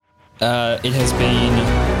It has been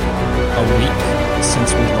a week since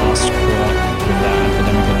we last caught up with our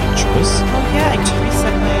academic adventures. Oh yeah, you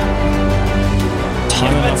said that.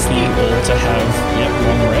 Time enough for you all to have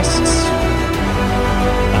long rests,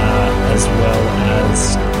 as well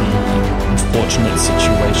as the unfortunate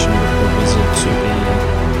situation with the wizard to be,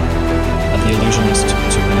 the illusionist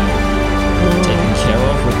to be taken care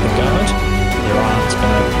of with the guard. There aren't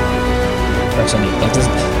going to press any.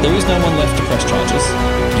 There is no one left to press charges.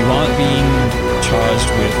 You aren't being charged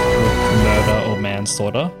with murder or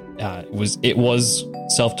manslaughter. It was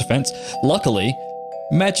self-defense. Luckily,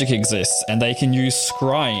 magic exists, and they can use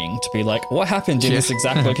scrying to be like, what happened in this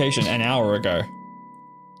exact location an hour ago?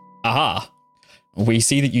 Aha. We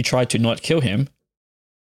see that you tried to not kill him.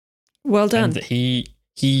 Well done. And that he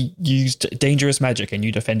used dangerous magic and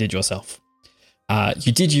you defended yourself.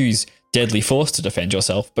 You did use deadly force to defend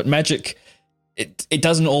yourself, but magic, it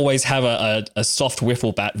doesn't always have a soft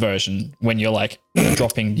wiffle bat version when you're like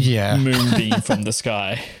dropping moonbeam from the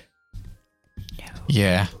sky.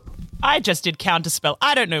 Yeah. I just did counterspell.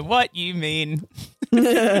 I don't know what you mean.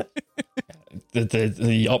 The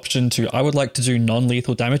option to, I would like to do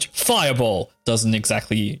non-lethal damage, fireball, doesn't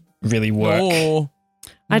exactly really work. Oh.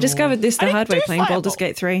 I discovered this the hard way playing fireball. Baldur's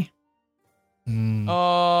Gate 3.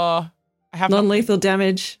 I have Non-lethal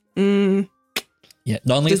damage. Yeah,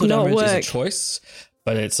 non-lethal Does not damage is a work. choice,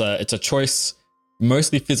 but it's a choice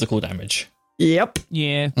mostly physical damage. Yep.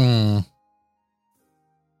 Yeah.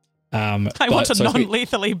 I I want to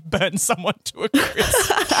non-lethally burn someone to a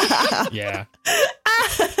crisp. Yeah.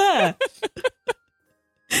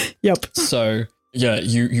 Yep. So yeah,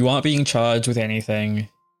 you aren't being charged with anything.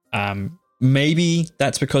 Maybe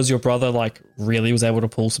that's because your brother like really was able to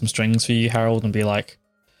pull some strings for you, Harold, and be like,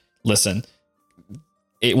 listen,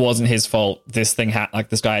 it wasn't his fault. This thing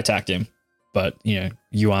this guy attacked him, but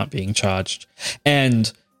you aren't being charged.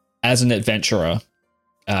 And as an adventurer,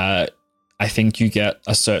 I think you get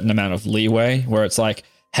a certain amount of leeway where it's like,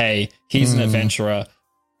 hey, he's an adventurer.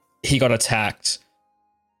 He got attacked.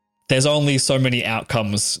 There's only so many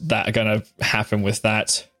outcomes that are going to happen with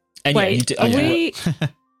that. And Wait,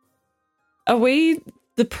 are we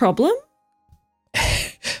the problem?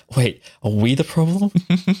 Wait, are we the problem?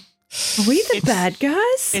 Are we the bad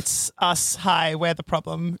guys? It's us. Hi, we're the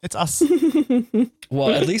problem. It's us.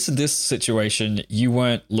 Well, at least in this situation, you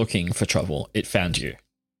weren't looking for trouble. It found you.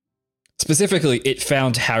 Specifically, it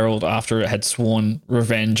found Harold after it had sworn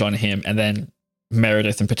revenge on him, and then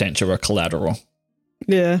Meredith and Potentia were collateral.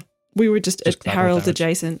 Yeah. We were just Harold damage.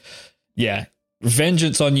 adjacent. Yeah.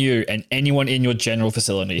 Vengeance on you and anyone in your general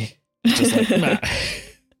facility. Just like,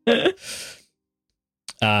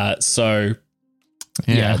 nah. So,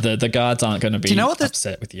 the guards aren't going to be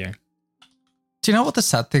upset with you. Do you know what the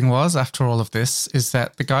sad thing was after all of this? Is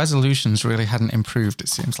that the guy's illusions really hadn't improved, it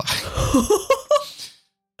seems like.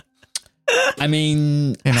 I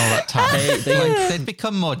mean, in all that time. They'd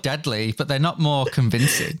become more deadly, but they're not more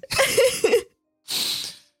convincing.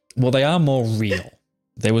 Well, they are more real.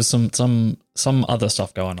 There was some other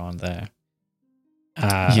stuff going on there.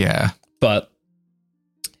 But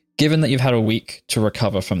given that you've had a week to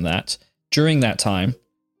recover from that, during that time,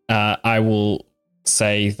 I will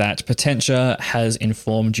say that Potentia has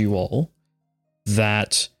informed you all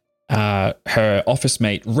that her office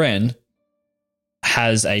mate, Ren,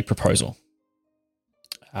 has a proposal,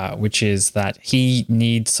 which is that he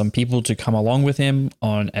needs some people to come along with him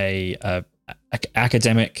on a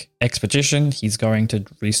academic expedition. He's going to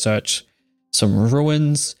research some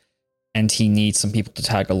ruins, and he needs some people to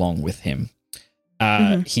tag along with him.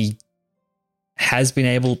 He has been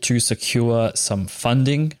able to secure some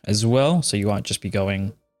funding as well, so you won't just be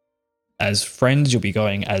going as friends, you'll be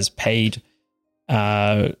going as paid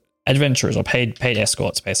adventurers or paid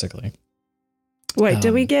escorts, basically. Wait,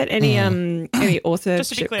 do we get any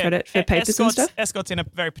authorship credit for papers and stuff? Escorts in a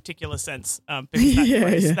very particular sense.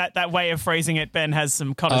 Because that way of phrasing it, Ben, has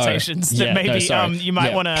some connotations that maybe you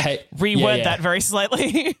might want to reword that very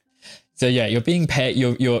slightly. So you're being paid.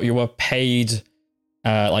 You were paid,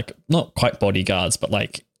 like not quite bodyguards, but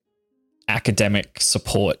like academic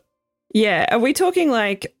support. Yeah, are we talking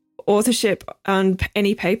like authorship on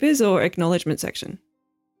any papers or acknowledgement section?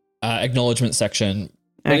 Acknowledgement section.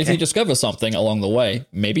 But if you discover something along the way,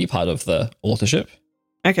 maybe part of the authorship.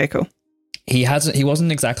 Okay, cool. He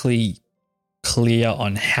wasn't exactly clear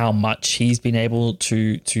on how much he's been able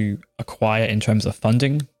to acquire in terms of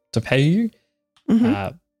funding to pay you.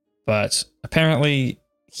 But apparently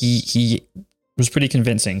he was pretty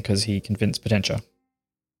convincing because he convinced Potentia.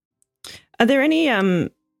 Are there any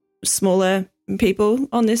smaller people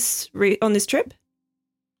on this trip?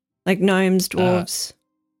 Like gnomes, dwarves,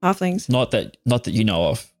 halflings? Not that you know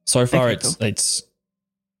of. So far, Okay, it's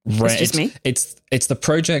Ren, just me? it's the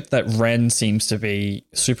project that Ren seems to be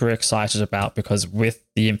super excited about, because with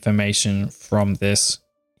the information from this,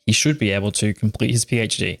 he should be able to complete his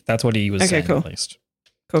PhD. That's what he was saying, cool. at least.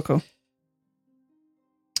 Cool.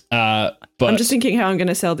 But I'm just thinking how I'm going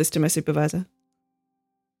to sell this to my supervisor.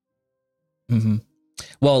 Mm-hmm.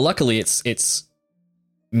 Well, luckily, it's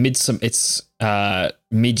mid-year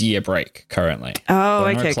break currently. Oh,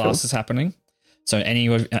 there are okay, no classes happening. So any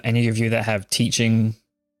of you that have teaching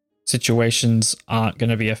situations aren't going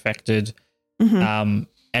to be affected. Mm-hmm.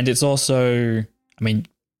 And it's also, I mean,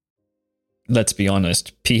 let's be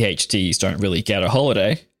honest, PhDs don't really get a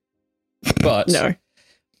holiday, but No.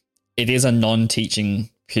 It is a non-teaching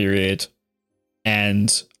period.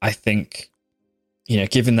 And I think,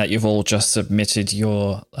 given that you've all just submitted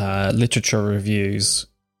your literature reviews,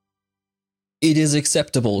 it is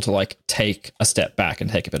acceptable to take a step back and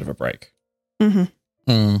take a bit of a break.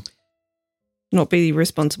 Mm-hmm. Not be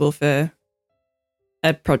responsible for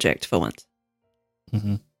a project for once.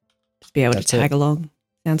 Mm-hmm. Just be able to tag along.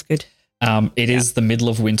 Sounds good. It is the middle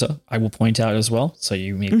of winter, I will point out as well. So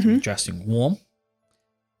you need to be dressing warm.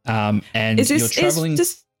 And you're traveling.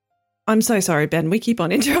 I'm so sorry, Ben. We keep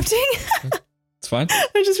on interrupting. It's fine.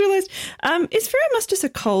 I just realised. Is Ferromustus a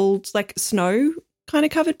cold, snow kind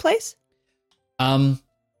of covered place?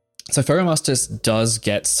 So Ferromustus does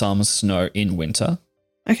get some snow in winter.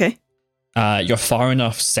 Okay. You're far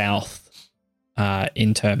enough south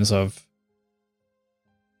in terms of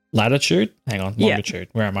latitude. Hang on, longitude.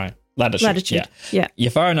 Where am I? Latitude. Yeah. You're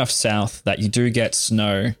far enough south that you do get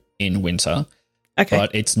snow in winter. Okay.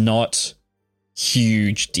 But it's not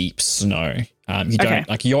huge, deep snow. You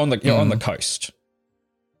don't you're on the coast.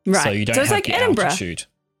 Right. So you don't have it's the Edinburgh. altitude.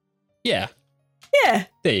 Yeah. Yeah.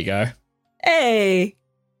 There you go. Hey.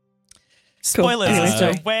 Spoilers as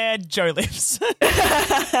to where Joe lives.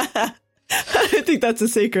 I don't think that's a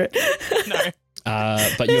secret. No.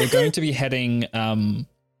 But you're going to be heading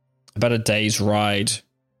about a day's ride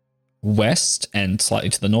west and slightly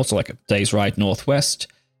to the north, so a day's ride northwest,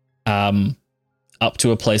 up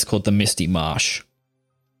to a place called the Misty Marsh.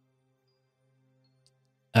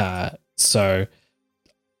 So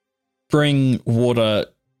bring water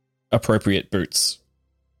appropriate boots.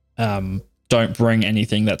 Don't bring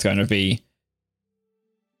anything that's going to be...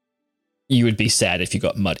 You would be sad if you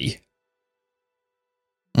got muddy.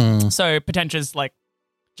 So Potentia's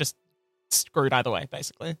just screwed either way,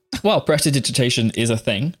 basically. Well, prestidigitation is a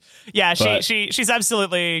thing. Yeah, she's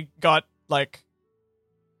absolutely got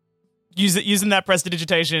using that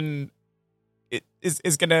prestidigitation.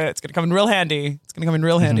 It's gonna come in real handy. It's gonna come in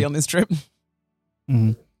real handy on this trip.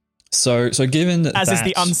 Mm-hmm. So given as is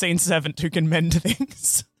the unseen servant who can mend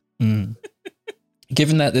things.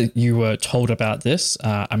 Given that you were told about this,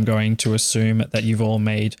 I'm going to assume that you've all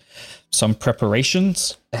made some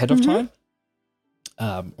preparations ahead of time.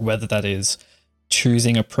 Whether that is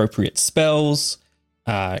choosing appropriate spells,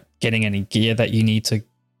 getting any gear that you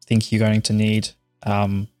think you're going to need.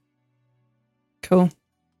 Cool.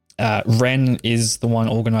 Ren is the one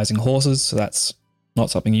organizing horses, so that's not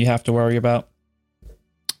something you have to worry about.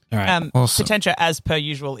 All right. Awesome. Potentia, as per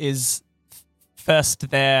usual, is first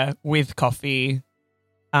there with coffee.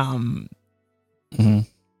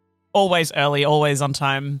 Always early, always on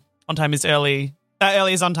time. On time is early.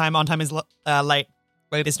 Early is on time is late.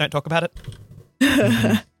 Ladies don't talk about it.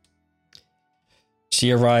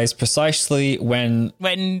 She arrives precisely when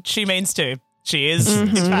she means to. She is,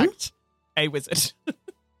 in fact, a wizard.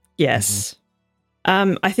 Yes.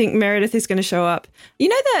 I think Meredith is going to show up. You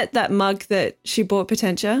know that mug that she bought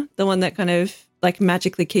Potentia, the one that kind of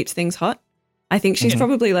magically keeps things hot? I think she's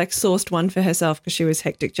probably sourced one for herself because she was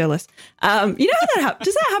hectic jealous. You know how that happens?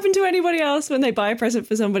 Does that happen to anybody else when they buy a present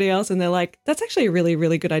for somebody else and they're like, that's actually a really,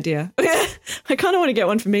 really good idea. I kind of want to get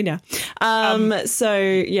one for me now. So,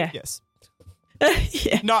 yeah. Yes.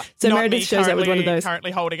 Yeah. So Meredith shows up with one of those.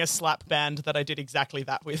 Currently holding a slap band that I did exactly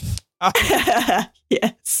that with.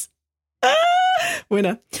 Yes.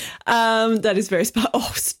 Winner. That is very smart.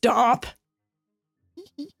 Oh, stop.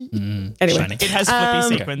 Anyway, it has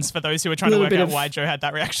flippy sequins for those who are trying to work out why Joe had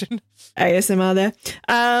that reaction. ASMR there.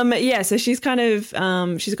 Yeah, so she's kind of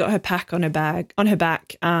she's got her pack on her back,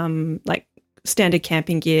 standard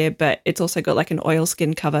camping gear, but it's also got an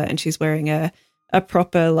oilskin cover, and she's wearing a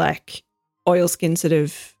proper oilskin sort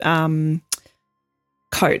of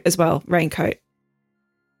coat as well, raincoat.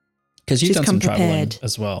 Because you've done some traveling prepared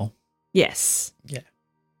as well. Yes. Yeah.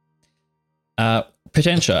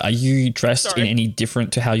 Potentia, are you dressed in any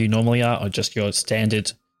different to how you normally are, or just your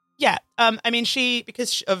standard? Yeah. I mean,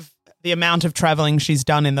 because of the amount of traveling she's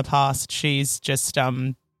done in the past, she's just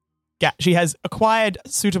she has acquired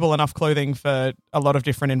suitable enough clothing for a lot of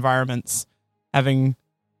different environments, having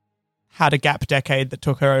had a gap decade that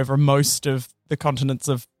took her over most of the continents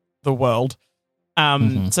of the world.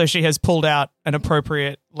 So she has pulled out an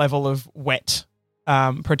appropriate level of wet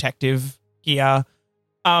protective gear.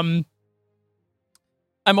 I'm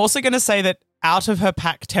also going to say that out of her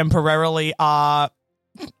pack temporarily are,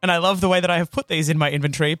 and I love the way that I have put these in my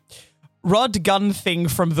inventory, rod gun thing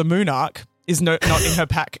from the Moonarch is not in her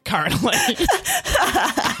pack currently.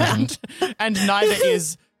 and neither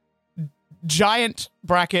is giant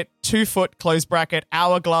bracket, 2 foot close bracket,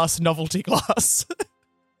 hourglass novelty glass.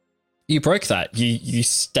 You broke that. You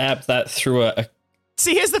stabbed that through a...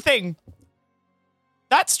 See, here's the thing.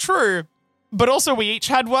 That's true, but also we each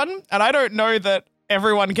had one, and I don't know that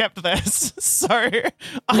everyone kept theirs. So I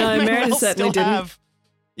may Meredith well certainly still didn't. have.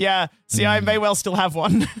 Yeah, see, I may well still have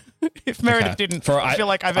one. If Meredith didn't, I feel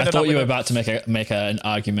like I've ended up I thought you were with about to make an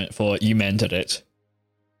argument for you mended it.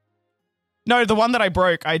 No, the one that I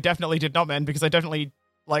broke, I definitely did not mend because I definitely,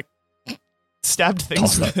 like, stabbed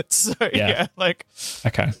things with it. So, yeah, like...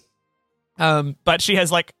 Okay. But she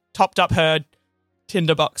has, like, topped up her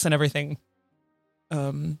tinderbox and everything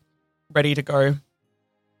ready to go.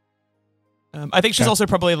 I think she's also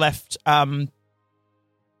probably left...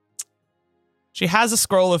 she has a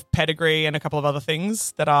scroll of pedigree and a couple of other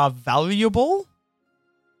things that are valuable.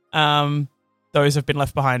 Those have been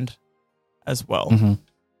left behind as well.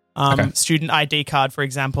 Student ID card, for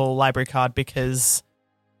example, library card, because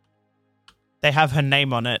they have her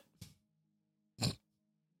name on it.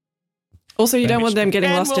 Also, you don't want them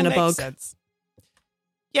getting lost in a bog. Sense.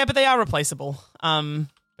 Yeah, but they are replaceable. But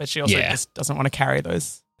she also just doesn't want to carry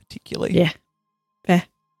those particularly. Yeah. Fair.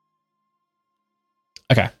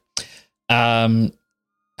 Okay.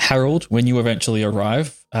 Harold, when you eventually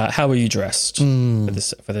arrive, how are you dressed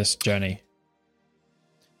for this journey?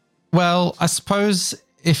 Well, I suppose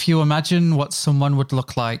if you imagine what someone would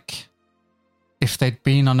look like if they'd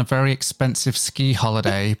been on a very expensive ski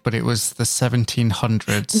holiday, but it was the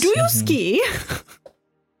 1700s. Do you ski?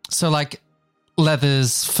 So, like,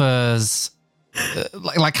 leathers, furs,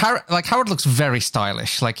 like Howard looks very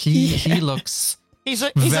stylish. Like he looks he's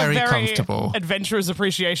a very very comfortable. Adventurers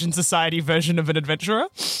Appreciation Society version of an adventurer.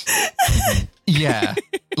 Yeah,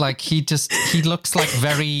 like he looks like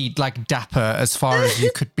very like dapper as far as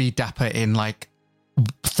you could be dapper in like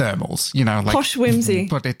thermals, you know, like posh whimsy.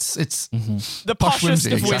 But it's the posh poshest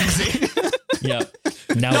whimsy, of whimsy. Yeah.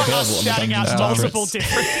 Now Not available us on shouting out Dungeons and multiple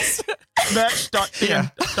Dragons. different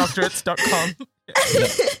merch.doctorates.com.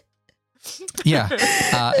 Yeah,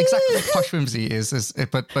 exactly what posh whimsy is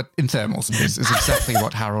but in thermals is exactly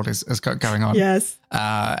what Harold has got going on. Yes.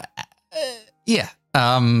 Yeah.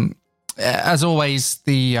 As always,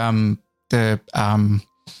 the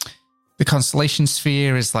constellation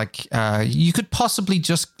sphere is like you could possibly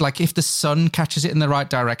just like if the sun catches it in the right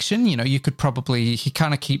direction, you know, you could probably he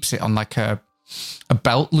kind of keeps it on like a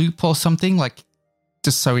belt loop or something, like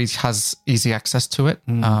just so he has easy access to it.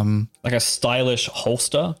 Like a stylish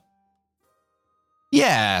holster.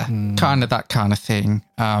 Yeah, kind of that kind of thing.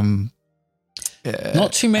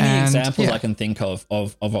 Not too many examples I can think of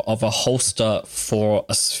a holster for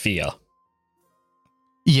a sphere.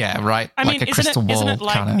 Yeah, right. I like mean, a crystal ball. Isn't it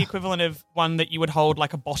like kinda. the equivalent of one that you would hold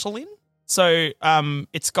like a bottle in? So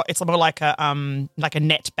it's more like a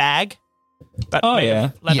net bag, but made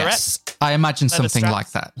of leatherette. Yes, I imagine Leather something straps.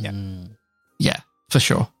 like that. Yeah. Yeah, for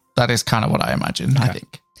sure. That is kind of what I imagine. I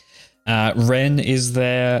think. Ren is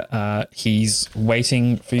there. He's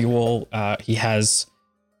waiting for you all. He has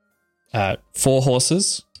 4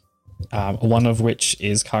 horses, one of which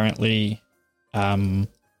is currently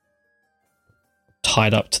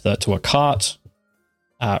tied up to a cart.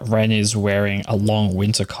 Ren is wearing a long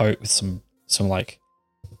winter coat with some like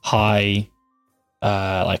high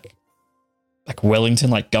like Wellington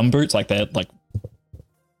like gumboots, like they're like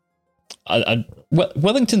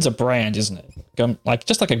Wellington's a brand, isn't it?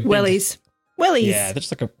 Just like a Wellies. Yeah, they're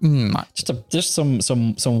just like just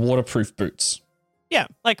some waterproof boots. Yeah,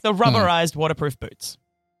 like the rubberized waterproof boots.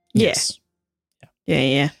 Yes.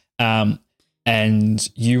 Yeah. And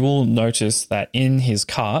you will notice that in his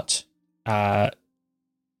cart,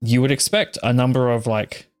 you would expect a number of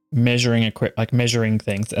like measuring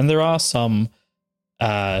things, and there are some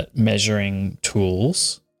measuring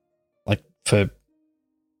tools, like for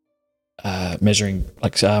measuring,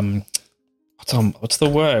 like what's the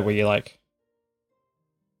word where you like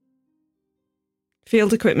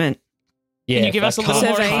field equipment. Yeah, can you give us a little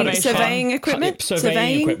more information? Surveying equipment.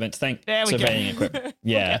 Surveying equipment. There we surveying go. equipment.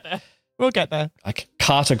 Yeah. We'll get there. Like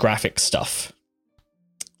cartographic stuff.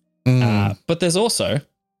 But there's also,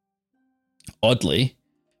 oddly,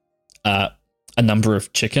 a number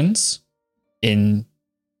of chickens in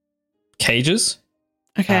cages.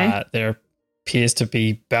 Okay. There appears to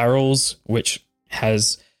be barrels which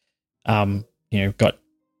has, got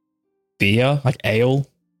beer, like ale,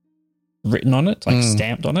 written on it, like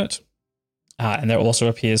stamped on it. And there also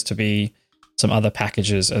appears to be some other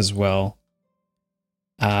packages as well,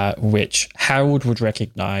 which Harold would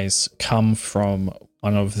recognize come from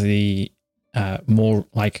one of the more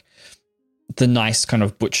like the nice kind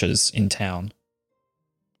of butchers in town.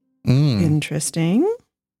 Interesting.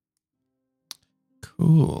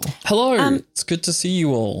 Cool. Hello, it's good to see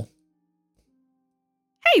you all.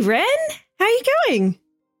 Hey, Ren. How are you going?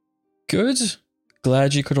 Good.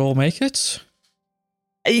 Glad you could all make it.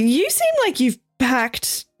 You seem like you've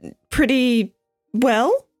packed pretty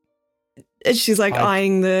well. And she's like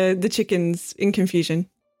eyeing the chickens in confusion.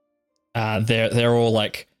 They're all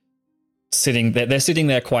like sitting there. They're sitting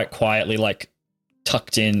there quite quietly, like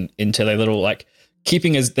tucked into their little, like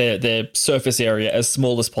keeping their surface area as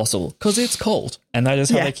small as possible because it's cold, and that is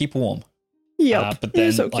how they keep warm. Yep. But then,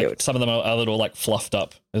 You're so like, cute. some of them are a little like fluffed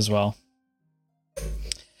up as well.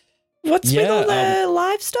 What's with all the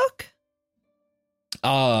livestock?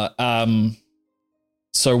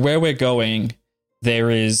 So where we're going,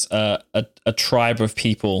 there is a tribe of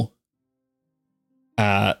people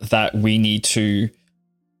that we need to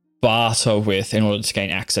barter with in order to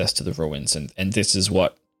gain access to the ruins, and this is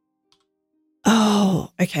what.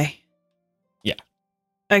 Oh, okay. Yeah.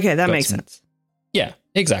 Okay, that makes sense. Yeah,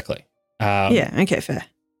 exactly. Yeah, okay, fair.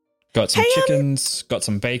 Got some chickens, got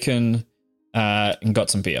some bacon, and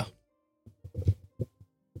got some beer.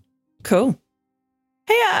 Cool.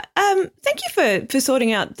 Hey, thank you for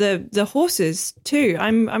sorting out the horses too.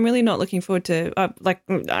 I'm really not looking forward to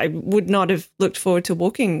I would not have looked forward to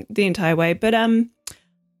walking the entire way, but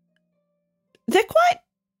they're quite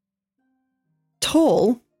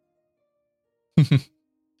tall.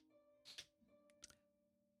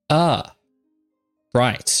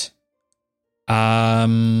 Right.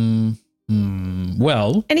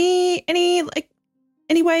 Well, any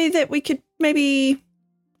way that we could maybe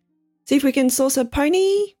see if we can source a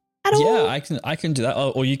pony at all? yeah, I can do that.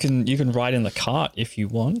 Or you can ride in the cart if you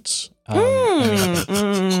want. I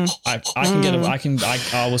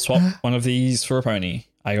will swap one of these for a pony.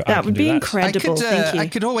 That would be incredible. Thank you. I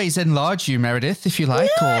could always enlarge you, Meredith, if you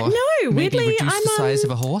like, No, maybe weirdly, reduce the size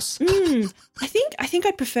of a horse. I think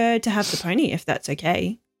I'd prefer to have the pony if that's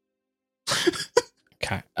okay.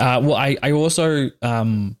 Okay. Well, I also I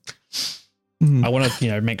want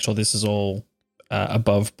to make sure this is all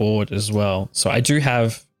above board as well. So I do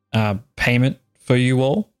have payment for you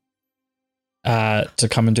all to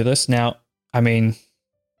come and do this. Now, I mean,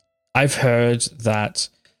 I've heard that.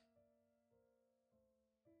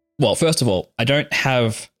 Well, first of all, I don't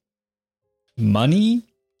have money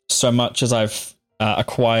so much as I've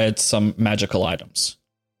acquired some magical items.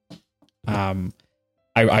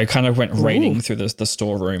 I kind of went raiding through the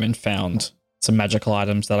storeroom and found some magical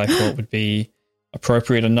items that I thought would be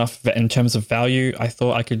appropriate enough in terms of value. I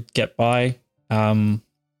thought I could get by to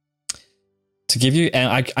give you.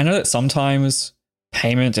 And I know that sometimes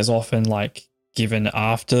payment is often like given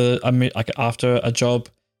after a job.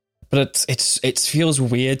 But it feels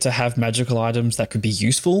weird to have magical items that could be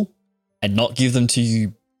useful and not give them to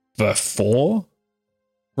you before,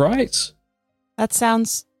 right? That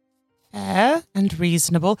sounds fair and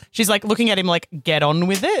reasonable. She's like looking at him like, get on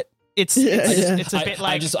with it. It's a bit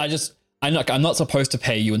like I'm not supposed to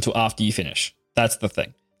pay you until after you finish. That's the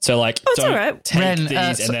thing. So like, don't take Ren,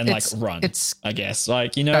 these and then like run. I guess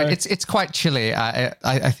it's quite chilly.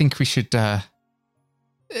 I think we should.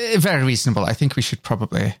 Very reasonable. I think we should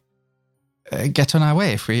probably. Get on our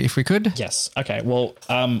way if we could. Yes. Okay. Well,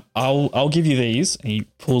 I'll give you these. And he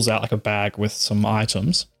pulls out like a bag with some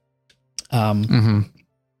items. And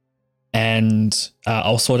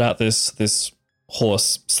I'll sort out this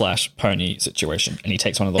horse/pony situation. And he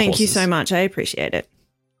takes one of the horses. Thank you so much. I appreciate it.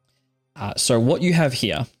 So what you have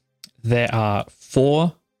here, there are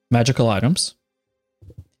 4 magical items.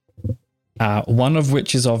 One of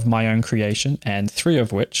which is of my own creation, and 3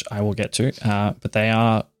 of which I will get to. But they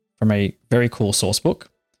are from a very cool source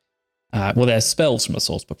book. Well, they're spells from a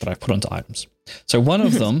source book, but I put onto items. So one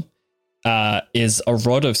of them is a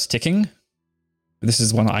rod of sticking. This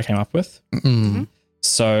is one that I came up with. Mm-hmm.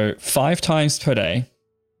 So 5 times per day,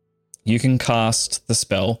 you can cast the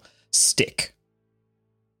spell Stick.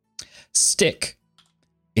 Stick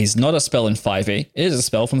is not a spell in 5e. It is a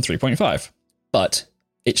spell from 3.5, but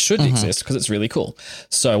it should exist because it's really cool.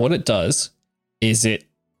 So what it does is it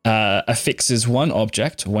affixes one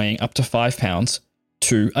object weighing up to 5 pounds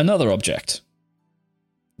to another object.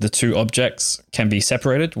 the two objects can be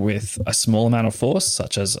separated with a small amount of force,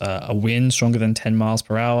 such as a wind stronger than 10 miles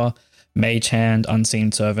per hour, mage hand,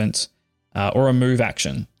 unseen servant, or a move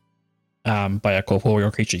action by a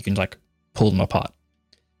corporeal creature. You can like pull them apart.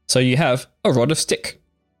 So you have a rod of stick.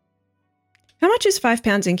 How much is 5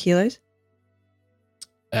 pounds in kilos?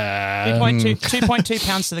 2.2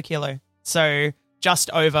 pounds to the kilo. So just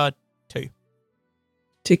over 2.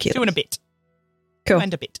 2 kilos. 2 and a bit. Cool. 2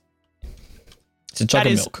 and a bit. It's a jug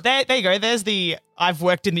of milk. There you go. There's the I've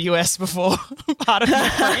worked in the US before part of my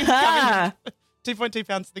brain. 2.2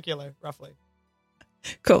 pounds to the kilo, roughly.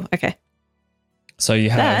 Cool. Okay. So you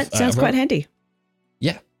have that sounds quite handy.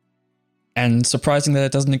 Yeah, and surprising that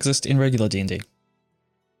it doesn't exist in regular D&D.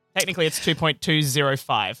 Technically, it's 2.205.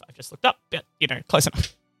 I've just looked up, but close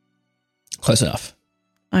enough. Close enough.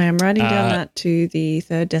 I am writing down that to the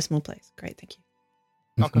 3rd decimal place. Great, thank you.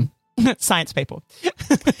 Welcome. Science people.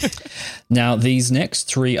 Now, these next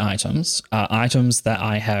 3 items are items that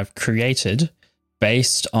I have created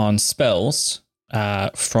based on spells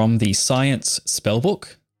from the Science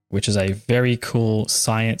Spellbook, which is a very cool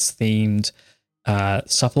science-themed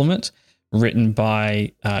supplement written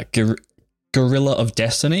by Gorilla of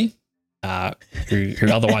Destiny, who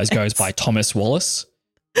otherwise goes by Thomas Wallace.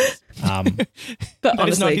 But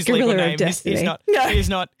honestly, his legal Gorilla name. of Destiny. He's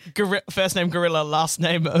not first name Gorilla, last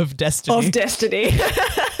name of Destiny. Of Destiny.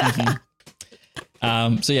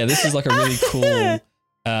 So yeah, this is like a really cool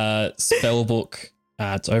spell book.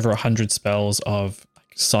 It's over 100 spells of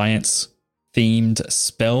science-themed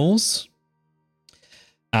spells.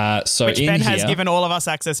 Which Ben has given all of us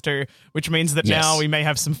access to, which means that Yes. now we may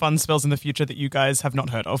have some fun spells in the future that you guys have not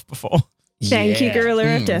heard of before. Thank you,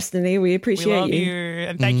 Gorilla of Destiny. We appreciate We love you. you.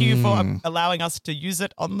 And thank you for allowing us to use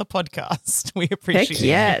it on the podcast. We appreciate Heck it.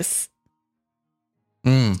 yes.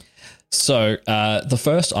 So the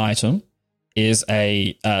first item is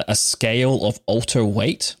a scale of alter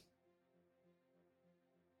weight,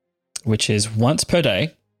 which is once per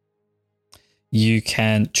day. You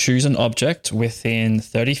can choose an object within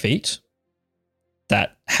 30 feet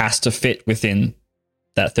that has to fit within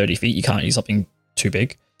that 30 feet. You can't use something too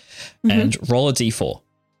big. And roll a d4.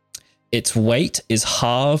 Its weight is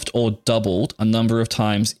halved or doubled a number of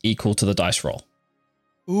times equal to the dice roll.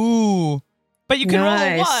 Ooh. But you can roll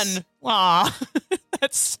a Nice. 1. Aw.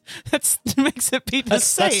 That makes it be the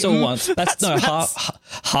same. That's still once.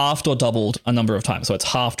 Halved or doubled a number of times. So it's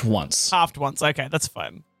halved once. Halved once. Okay, that's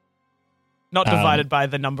fine. Not divided by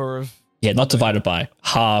the number of... Yeah, not divided by.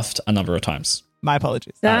 Halved a number of times. My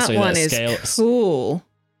apologies. That so one the is scale- cool.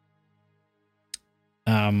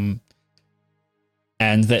 And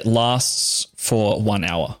that lasts for 1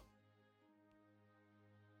 hour.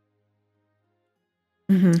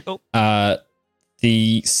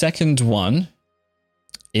 The second one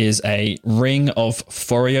is a ring of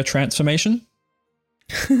Fourier transformation.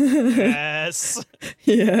 Yes.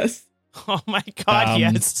 Yes. Oh my God,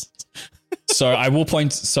 yes. So I will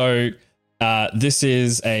point. So this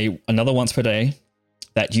is another once per day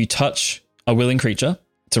that you touch a willing creature.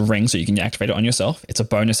 It's a ring, so you can activate it on yourself. It's a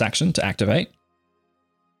bonus action to activate.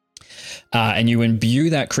 And you imbue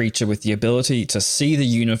that creature with the ability to see the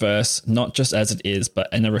universe, not just as it is, but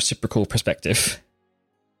in a reciprocal perspective.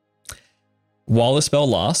 While the spell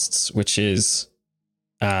lasts, which is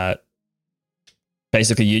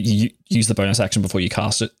basically you use the bonus action before you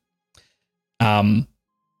cast it.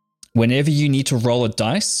 Whenever you need to roll a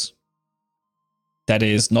dice, that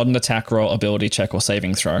is not an attack roll, ability check, or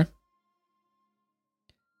saving throw.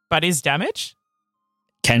 But is damage?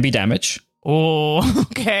 Can be damage. Oh,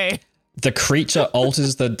 okay. The creature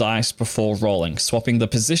alters the dice before rolling, swapping the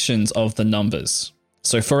positions of the numbers.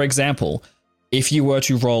 So, for example, if you were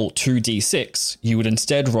to roll 2d6, you would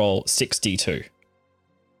instead roll 6d2.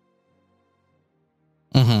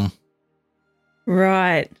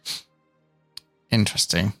 Right.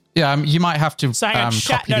 Interesting. Yeah, you might have to So hang on,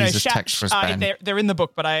 copy these as text for us, Ben. they're in the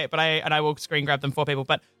book, but I will screen grab them for people.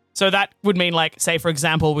 But so that would mean, like, say for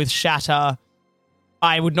example, with Shatter,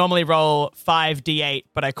 I would normally roll 5d8,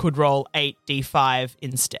 but I could roll 8d5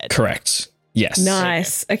 instead. Correct. Yes.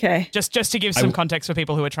 Nice. Okay. Just to give some context for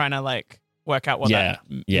people who are trying to like work out what that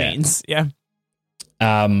means. Yeah.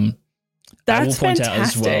 I will That's point out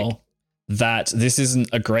as fantastic. well that this isn't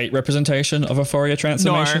a great representation of a Fourier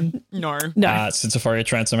transformation. No. It's a Fourier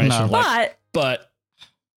transformation. No. But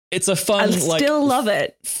it's a fun, I still love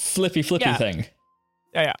it. flippy Yeah. thing.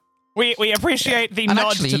 Yeah. We appreciate the And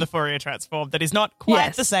nod actually- to the Fourier transform that is not quite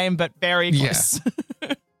Yes. the same, but very close.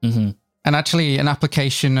 Mm-hmm. And actually, an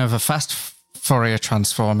application of a fast Fourier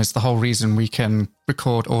transform is the whole reason we can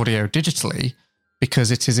record audio digitally,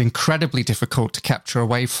 because it is incredibly difficult to capture a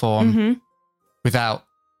waveform without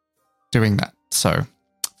doing that. So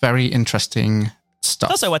very interesting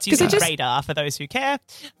stuff. Also, what's using radar for those who care.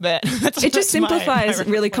 But it just simplifies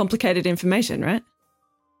really complicated information, right?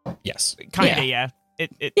 Yes. Kind of, yeah.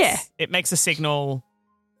 It makes a signal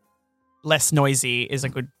less noisy is a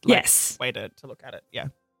good way to look at it. Yeah.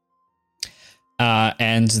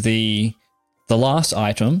 And the last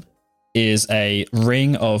item is a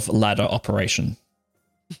ring of ladder operation.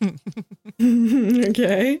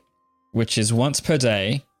 Okay. Which is once per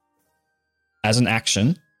day, as an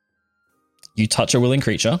action, you touch a willing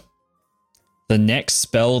creature. The next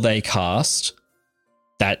spell they cast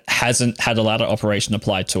that hasn't had a ladder operation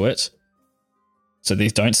applied to it, so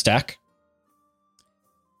these don't stack,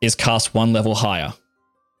 is cast one level higher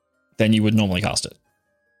than you would normally cast it.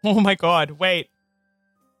 Oh my god, wait.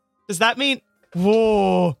 Does that mean...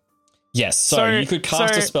 Whoa. Yes, so you could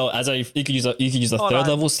cast a spell as you could use a third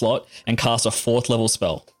level slot and cast a fourth level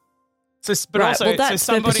spell. So, but also, well, that's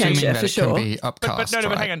so somebody the Potentia for sure. Be upcast,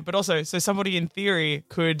 but hang on. But also, so somebody in theory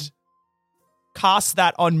could cast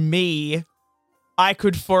that on me. I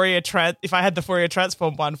could if I had the Fourier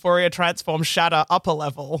transform one, Fourier transform shatter upper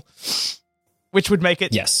level, which would make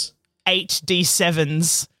it 8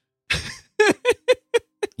 D7s.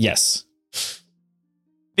 Yes.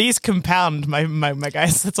 These compound, my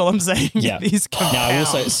guys. That's all I'm saying. Yeah. These compound. Now, I will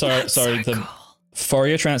say, so the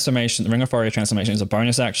Fourier transformation, the ring of Fourier transformation is a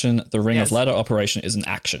bonus action. The ring of ladder operation is an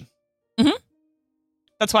action. Mm-hmm.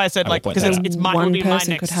 That's why I said, because it would be my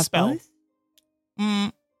next spell.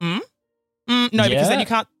 No, because then you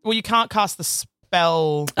can't. Well, you can't cast the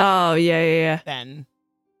spell. Oh yeah. Then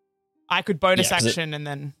I could bonus action and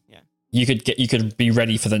then you could be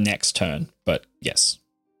ready for the next turn. But yes.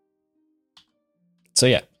 So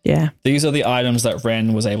yeah. These are the items that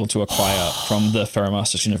Ren was able to acquire from the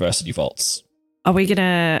Ferromasters University vaults. Are we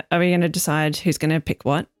gonna decide who's gonna pick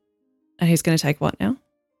what and who's gonna take what now?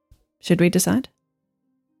 Should we decide?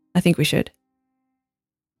 I think we should.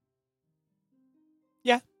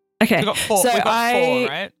 Yeah. Okay. We've got four,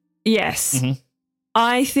 right? Yes. Mm-hmm.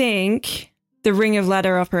 I think the Ring of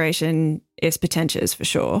Ladder operation is Potentia's for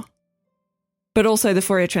sure. But also the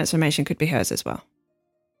Fourier transformation could be hers as well.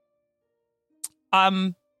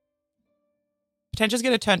 Potentia's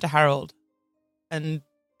going to turn to Harold, and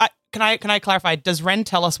can I clarify? Does Ren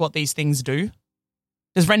tell us what these things do?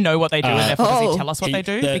 Does Ren know what they do, and therefore does he tell us what they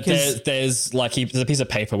do? Because there's a piece of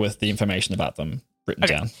paper with the information about them written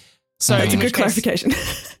down. So that's a good clarification.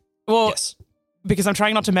 Well, yes, because I'm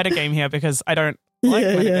trying not to metagame here because I don't like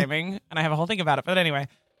metagaming, and I have a whole thing about it. But anyway,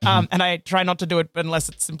 and I try not to do it unless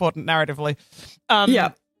it's important narratively.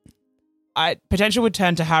 Potential would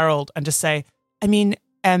turn to Harold and just say, I mean,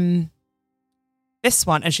 this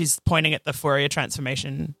one, and she's pointing at the Fourier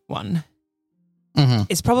transformation one,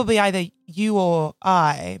 is probably either you or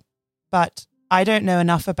I, but I don't know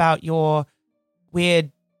enough about your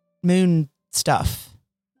weird moon stuff,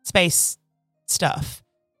 space stuff,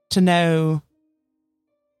 to know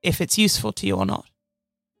if it's useful to you or not.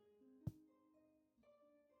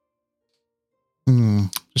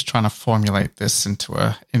 Just trying to formulate this into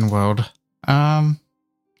a in-world. I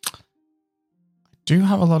do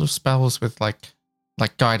have a lot of spells with like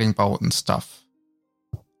guiding bolt and stuff.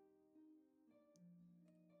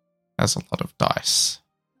 There's a lot of dice.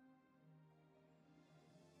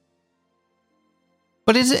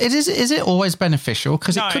 But is it always beneficial?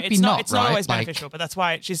 Because it could be not, it's right? Not always beneficial, but that's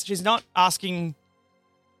why she's not asking.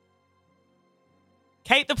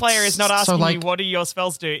 Kate, the player, is not asking you what do your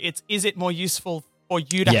spells do. Is it more useful for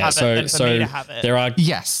you to have it than for me to have it?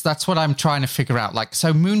 Yes, that's what I'm trying to figure out. Like,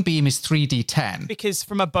 so Moonbeam is 3d10. Because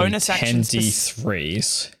from a bonus action,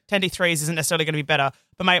 10d3s. 10d3s isn't necessarily going to be better.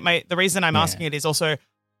 But the reason I'm asking it is also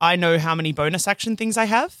I know how many bonus action things I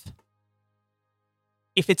have.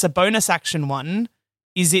 If it's a bonus action one,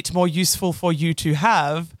 is it more useful for you to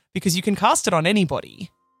have because you can cast it on anybody?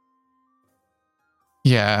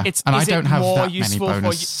 Yeah, I don't have that many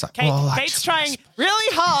bonus. Kate's trying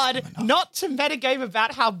really hard not to metagame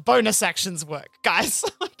about how bonus actions work, guys.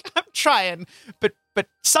 I'm trying, but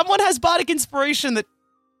someone has bardic inspiration that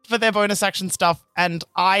for their bonus action stuff, and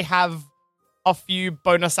I have a few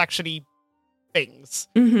bonus actiony things.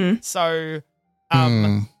 Mm-hmm. So,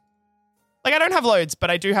 I don't have loads, but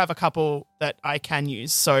I do have a couple that I can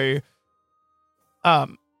use. So,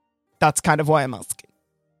 that's kind of why I'm asking.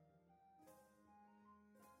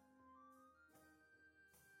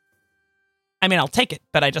 I mean, I'll take it,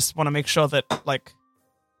 but I just want to make sure that,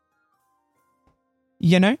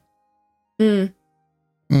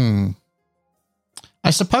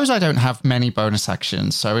 I suppose I don't have many bonus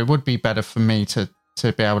actions, so it would be better for me to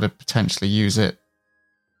be able to potentially use it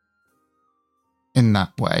in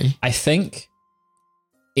that way. I think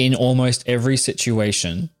in almost every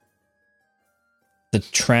situation, the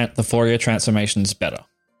Fourier transformation is better.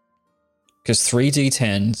 Because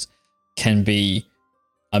 3d10s can be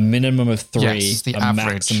a minimum of 3, a average.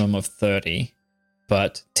 maximum of 30.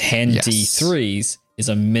 But 10d3s is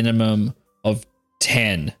a minimum of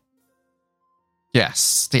 10.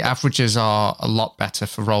 Yes, the averages are a lot better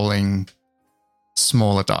for rolling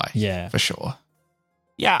smaller die. Yeah. For sure.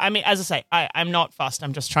 Yeah, I mean, as I say, I'm not fussed.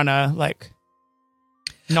 I'm just trying to, like,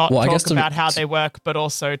 not talk about how they work, but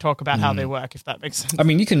also talk about how they work, if that makes sense. I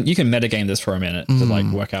mean, you can metagame this for a minute to like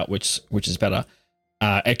work out which is better.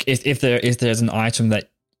 If there's an item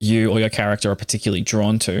that you or your character are particularly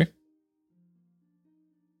drawn to.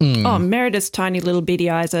 Oh, Meredith's tiny little beady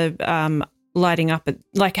eyes are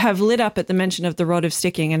have lit up at the mention of the rod of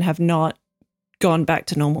sticking and have not gone back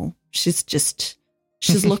to normal. She's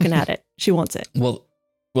looking at it. She wants it. Well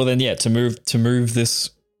then, yeah. To move this,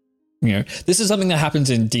 this is something that happens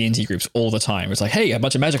in D&D groups all the time. It's like, hey, a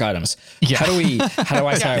bunch of magic items. Yeah. How do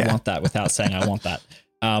I say I want that without saying I want that?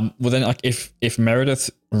 Well, then, like, if Meredith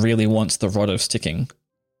really wants the rod of sticking,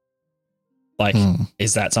 like,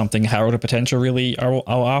 is that something Harold or Potentia really are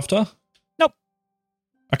after? Nope.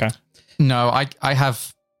 Okay. No, I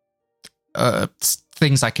have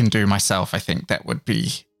things I can do myself. I think that would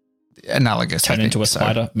be analogous. Turn into a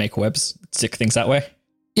spider, make webs, stick things that way.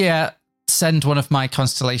 Yeah, send one of my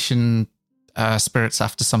constellation spirits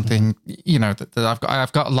after something. That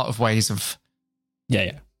I've got a lot of ways of.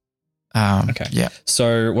 Yeah. Okay. Yeah.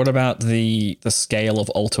 So, what about the scale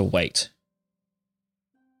of alter weight?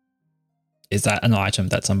 Is that an item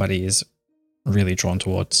that somebody is really drawn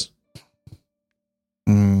towards?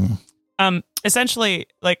 Essentially,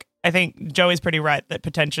 like, I think Joey's pretty right that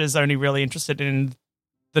Potentia is only really interested in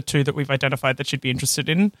the two that we've identified that she'd be interested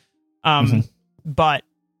in. But,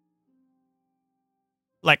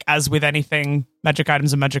 like, as with anything, magic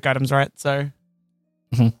items are magic items, right? So,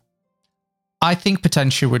 I think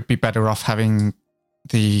Potentia would be better off having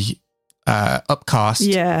the upcast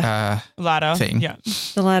ladder thing. Yeah.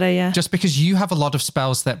 The ladder, yeah. Just because you have a lot of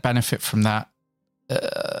spells that benefit from that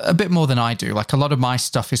a bit more than I do. Like, a lot of my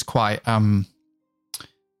stuff is quite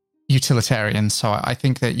utilitarian, so I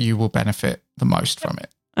think that you will benefit the most from it.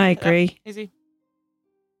 I agree. Easy.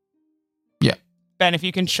 Yeah. Ben, if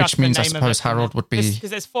you can chuck Which means the I name suppose of it, Harold would be...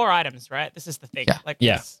 Because there's 4 items, right? This is the thing. Yeah. Like,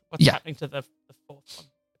 Yeah. what's happening to the fourth one?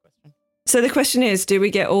 So the question is, do we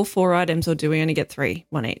get all 4 items or do we only get 3,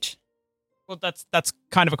 1 each? Well, that's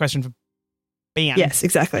kind of a question for Ben. Yes,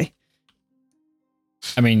 exactly.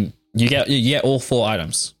 I mean, you get all 4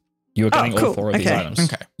 items. You are getting all 4 of these items.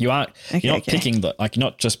 Okay. You're not picking you're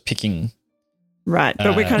not just picking. Right,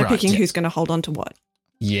 but we're kind of picking yeah. who's going to hold on to what.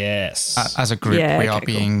 Yes. As a group, Yeah, we are okay,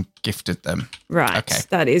 being gifted them. Right. Okay.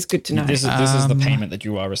 That is good to know. This is the payment that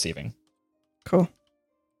you are receiving. Cool.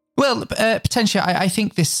 Well, Potentia, I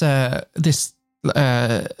think this ladder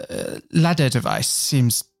device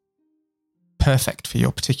seems perfect for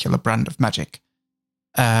your particular brand of magic.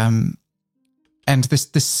 And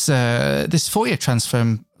this Fourier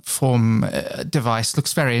transform device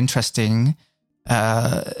looks very interesting,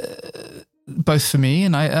 both for me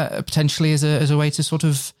and I potentially as a way to sort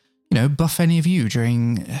of buff any of you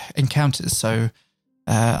during encounters. So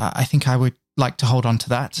I think I would like to hold on to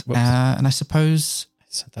that, and I suppose I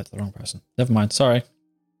said that to the wrong person. Never mind. Sorry.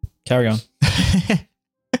 Carry on.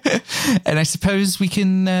 And I suppose we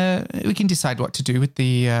can decide what to do with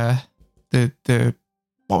the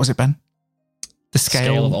what was it, Ben? The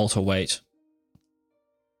scale of alter weight.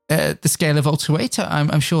 The scale of alter weight.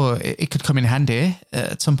 I'm sure it could come in handy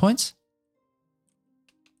at some point.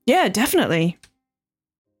 Yeah, definitely.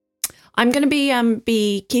 I'm going to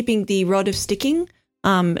be keeping the rod of sticking.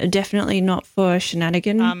 Definitely not for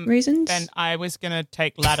shenanigan reasons. Ben, I was going to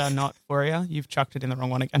take ladder, not Fourier. You've chucked it in the wrong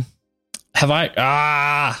one again. Have I?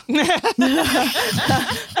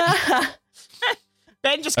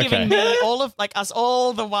 Ben just giving me all of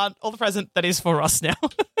all the present that is for us now.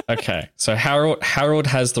 Okay, so Harold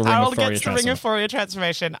has the ring of Fourier gets the ring of Fourier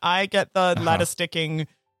transformation. I get the ladder sticking.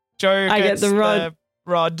 Joe gets the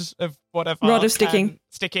rod of whatever. Rod of sticking.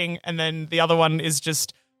 And then the other one is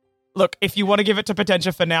just, look, if you want to give it to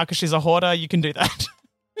Potentia for now because she's a hoarder, you can do that.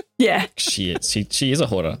 Yeah. She is a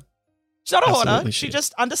hoarder. She's not a hoarder. Absolutely She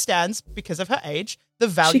just understands, because of her age, the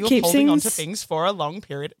value of holding onto things for a long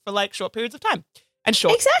period, for like short periods of time. And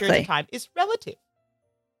short periods of time is relative.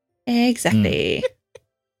 Exactly.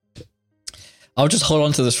 I'll just hold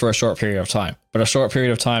on to this for a short period of time. But a short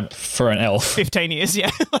period of time for an elf. 15 years,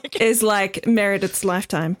 yeah. Is like Meredith's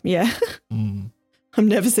lifetime. Yeah. I'm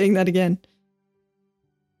never seeing that again.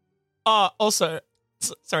 Also,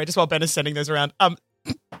 sorry, just while Ben is sending those around,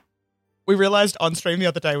 we realized on stream the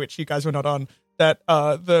other day, which you guys were not on, that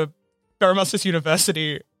the Ferromustis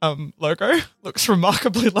University logo looks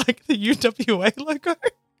remarkably like the UWA logo.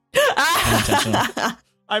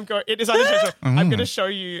 Unintentional. It is unintentional. I'm going to show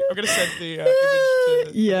you. I'm going to send the image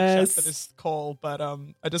to the chat for this call, but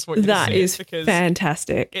I just want you to see it because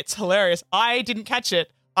fantastic. It's hilarious. I didn't catch it.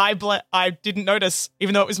 I didn't notice,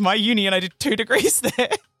 even though it was my uni and I did 2 degrees there.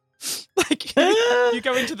 Like you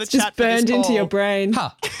go into the chat, just burned for this into call. your brain.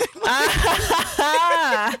 Huh.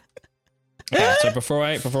 Okay, so before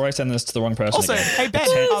I send this to the wrong person, Also, again, hey Ben,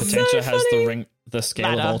 Potentia has the scale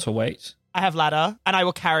ladder. of alter weight. I have ladder, and I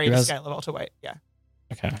will carry the scale of alter weight. Yeah.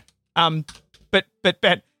 Okay. But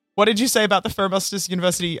Ben, what did you say about the Ferromustis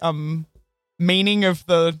University meaning of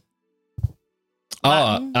the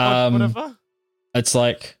Latin or whatever? It's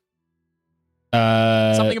like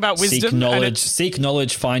something about wisdom. Seek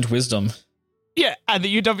knowledge, find wisdom. Yeah, and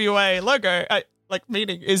the UWA logo,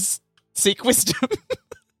 meaning is seek wisdom.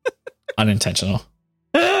 Unintentional.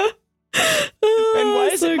 And why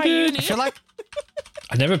is it my uni? I feel like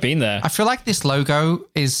I've never been there. I feel like this logo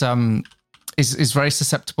is very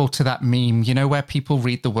susceptible to that meme, you know, where people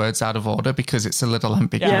read the words out of order because it's a little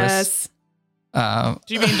ambiguous. Yes.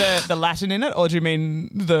 Do you mean the Latin in it, or do you mean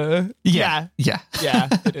the Yeah. Yeah,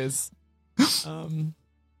 it is.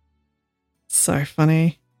 So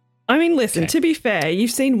funny. I mean, listen, to be fair,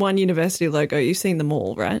 you've seen one university logo, you've seen them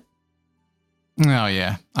all, right? Oh,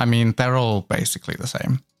 yeah. I mean, they're all basically the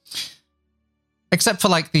same. Except for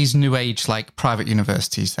like these new age, like private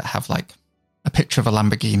universities that have like a picture of a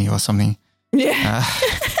Lamborghini or something. Yeah.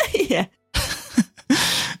 Yeah.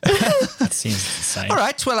 It seems the same. All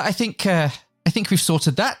right. Well, I think we've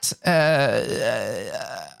sorted that.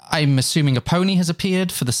 I'm assuming a pony has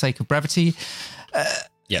appeared for the sake of brevity.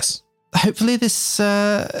 Yes. Hopefully this...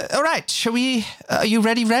 all right. Shall we... Are you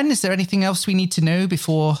ready, Ren? Is there anything else we need to know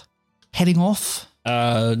before heading off?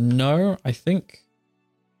 No, I think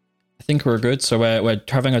we're good. So we're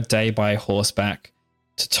having a day by horseback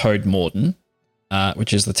to Toad Morden,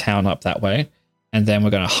 which is the town up that way. And then we're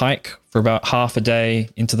going to hike for about half a day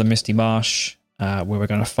into the Misty Marsh, where we're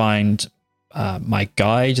going to find my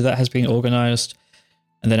guide that has been organized.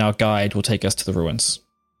 And then our guide will take us to the ruins.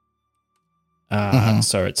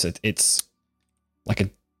 So it's like a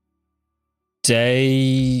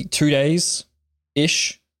day, 2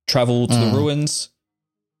 days-ish travel to the ruins.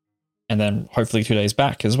 And then hopefully 2 days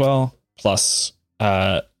back as well. Plus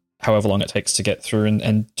however long it takes to get through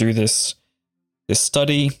and do this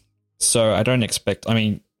study. So I don't expect... I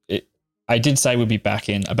mean, I did say we'd be back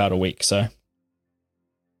in about a week, so...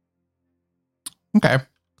 Okay,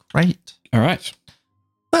 great. All right.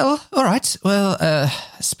 Well, all right. Well, I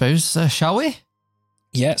suppose, shall we?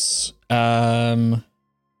 Yes. I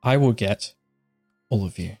will get all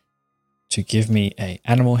of you to give me a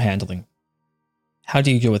animal handling. How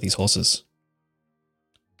do you deal with these horses?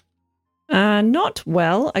 Not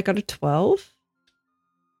well. I got a 12.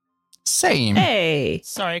 Same. Hey.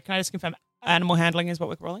 Sorry, can I just confirm? Animal handling is what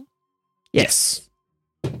we're rolling? Yes.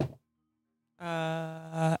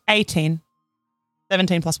 18.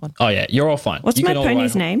 17 plus 1. Oh, yeah. You're all fine. What's You my can all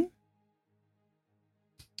pony's ride- name?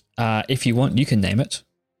 If you want, you can name it.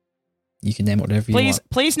 You can name it whatever you want.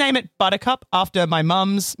 Please name it Buttercup after my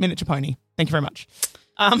mum's miniature pony. Thank you very much.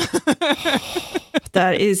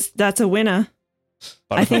 That's a winner.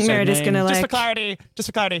 I think Meredith's going to Just for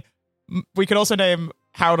clarity, we could also name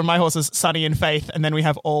Harold and my horses Sunny and Faith, and then we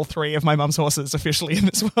have all 3 of my mum's horses officially in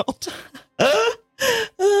this world.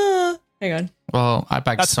 Hang on. Well, I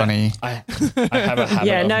bagged Sonny. I have a habit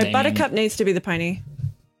Yeah, of no, naming, Buttercup needs to be the pony.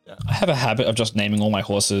 I have a habit of just naming all my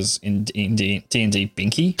horses in D&D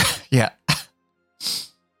Binky. Yeah.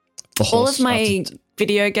 The All horse of my started-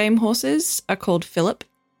 video game horses are called Philip.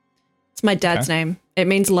 It's my dad's name. It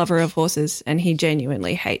means lover of horses, and he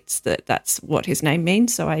genuinely hates that that's what his name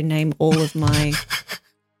means, so I name all of my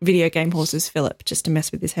video game horses Philip just to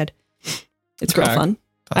mess with his head. It's real fun.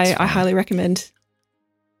 I highly recommend.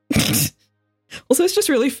 Also, it's just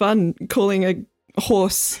really fun calling a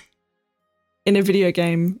horse in a video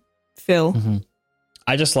game Phil. Mm-hmm.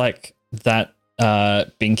 I just like that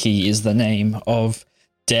Binky is the name of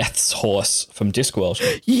Death's horse from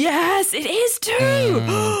Discworld. Yes, it is too.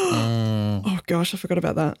 Oh gosh, I forgot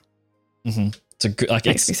about that. Mm-hmm. It's a good,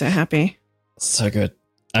 Makes me so happy. So good.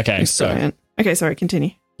 Okay, It's brilliant. Okay, sorry,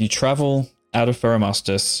 continue. You travel out of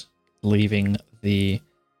Ferromustis, leaving the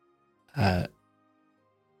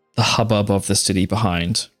hubbub of the city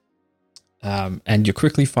behind, and you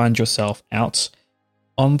quickly find yourself out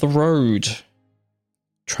on the road,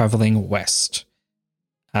 traveling west.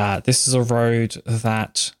 This is a road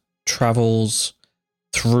that travels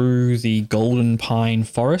through the Golden Pine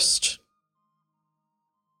Forest,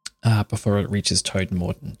 before it reaches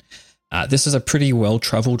Toad-Morton. This is a pretty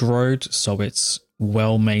well-travelled road, so it's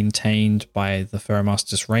well maintained by the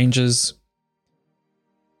Ferromaster's Rangers,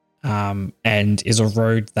 and is a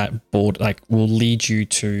road that will lead you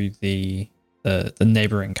to the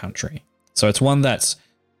neighbouring country. So it's one that's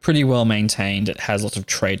pretty well maintained. It has lots of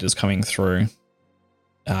traders coming through,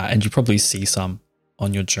 and you probably see some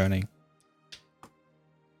on your journey.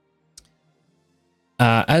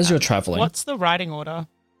 As you're traveling, what's the riding order?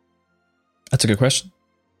 That's a good question.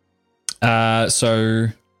 So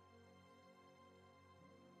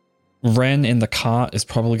Ren in the cart is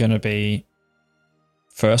probably going to be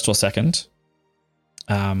first or second.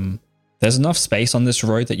 There's enough space on this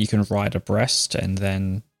road that you can ride abreast and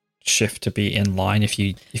then shift to be in line if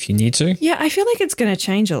you need to. Yeah, I feel like it's going to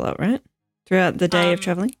change a lot, right? Throughout the day of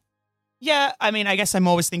traveling. Yeah, I mean, I guess I'm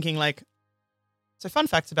always thinking like, so fun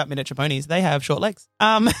facts about miniature ponies, they have short legs.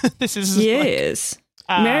 This is yes.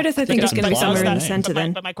 Meredith, I think, is going to be somewhere in the center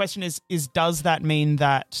then. But my question is does that mean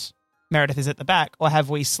that Meredith is at the back, or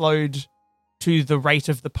have we slowed to the rate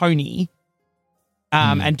of the pony?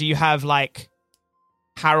 And do you have like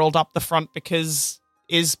Harold up the front because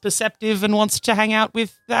is perceptive and wants to hang out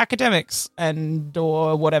with the academics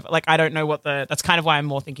or whatever? Like, I don't know that's kind of why I'm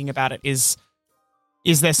more thinking about it is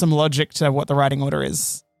there some logic to what the riding order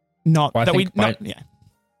is? Not well, that we,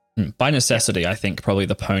 by necessity, I think probably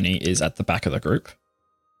the pony is at the back of the group.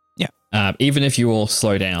 Yeah. Even if you all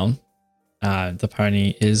slow down, the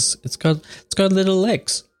pony it's got little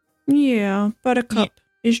legs. Yeah, Buttercup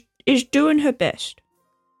is doing her best.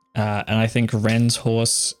 And I think Ren's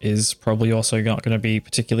horse is probably also not going to be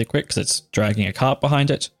particularly quick because it's dragging a cart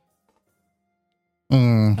behind it.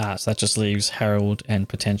 So that just leaves Harold and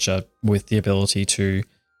Potentia with the ability to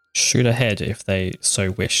shoot ahead if they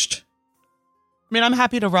so wished. I mean, I'm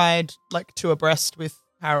happy to ride like two abreast with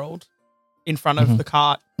Harold in front of the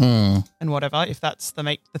cart and whatever, if that's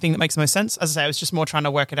the thing that makes the most sense. As I say, I was just more trying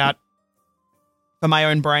to work it out for my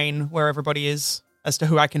own brain where everybody is as to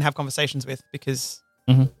who I can have conversations with, because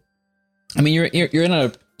I mean, you're in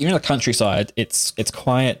a countryside. It's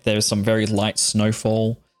quiet. There's some very light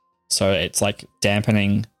snowfall, so it's like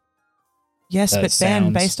dampening. Yes, but sounds.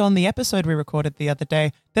 Ben, based on the episode we recorded the other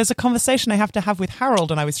day, there's a conversation I have to have with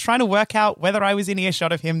Harold, and I was trying to work out whether I was in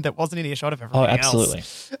earshot of him that wasn't in earshot of everything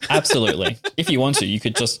else. Absolutely. If you want to, you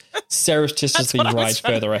could just surreptitiously ride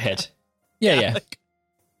further ahead. Yeah. Like,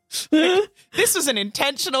 this was an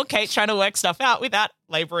intentional Kate trying to work stuff out without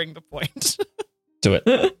labouring the point. Do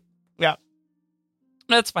it. Yeah.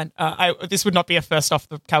 That's fine. This would not be a first off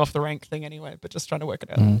the rank thing anyway, but just trying to work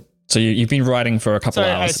it out. So you've been riding for a couple of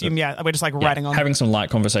hours. I assume, we're just like riding on. Having some light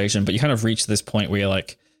conversation, but you kind of reach this point where you're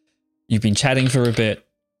like, you've been chatting for a bit,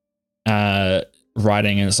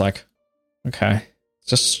 riding, and it's like, okay,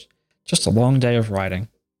 just a long day of riding.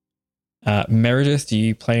 Meredith, do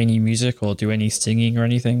you play any music or do any singing or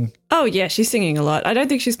anything? Oh, yeah, she's singing a lot. I don't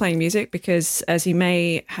think she's playing music because, as you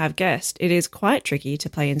may have guessed, it is quite tricky to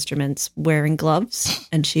play instruments wearing gloves,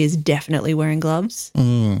 and she is definitely wearing gloves.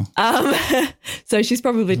 So she's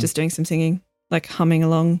probably just doing some singing, like humming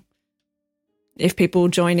along. If people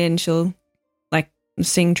join in, she'll like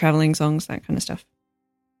sing traveling songs, that kind of stuff.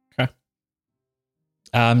 Okay.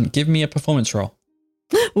 Give me a performance roll.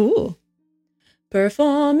 Ooh.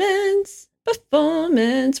 Performance,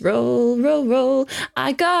 roll.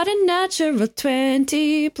 I got a natural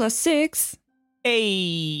 20 plus 6.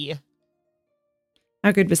 Hey.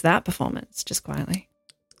 How good was that performance, just quietly?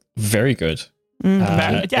 Very good.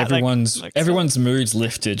 Everyone's mood's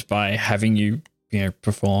lifted by having you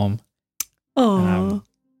perform. Oh,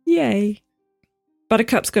 yay.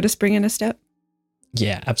 Buttercup's got a spring in a step.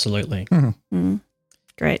 Yeah, absolutely.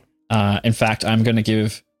 Great. In fact, I'm going to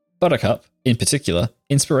give Buttercup, in particular,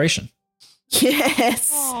 inspiration.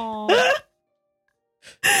 Yes.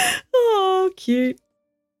 Oh, cute.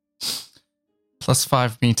 Plus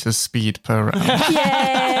 5 meters speed per round.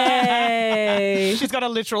 Yay. She's got a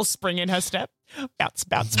literal spring in her step. Bounce.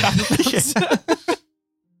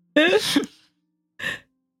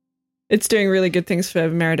 It's doing really good things for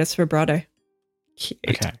Meredith's vibrato. Cute.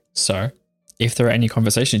 Okay, so if there are any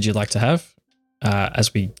conversations you'd like to have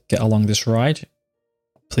as we get along this ride,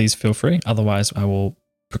 please feel free. Otherwise, I will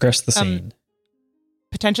progress the scene.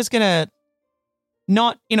 Potentia's going to,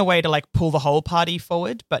 not in a way to like pull the whole party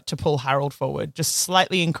forward, but to pull Harold forward, just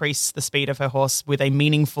slightly increase the speed of her horse with a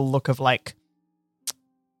meaningful look of like,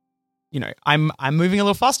 I'm moving a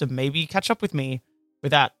little faster. Maybe catch up with me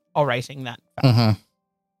without orating that.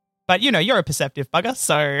 But, you're a perceptive bugger,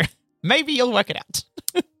 so maybe you'll work it out.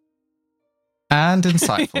 And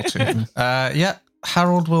insightful too.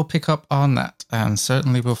 Harold will pick up on that and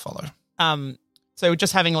certainly will follow. So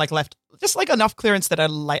just having like left just like enough clearance that a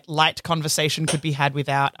light conversation could be had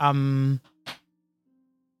without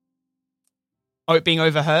being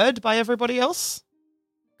overheard by everybody else.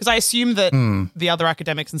 Because I assume that the other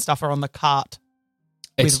academics and stuff are on the cart.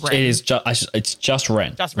 It's just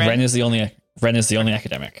Ren. Just Ren. Ren is the only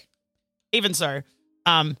academic. Even so,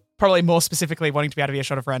 probably more specifically wanting to be out of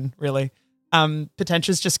earshot of Ren, really.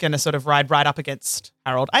 Potentia's just going to sort of ride right up against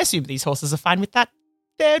Harold. I assume these horses are fine with that.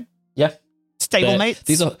 They're stablemates.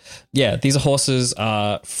 These are horses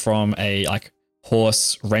from a like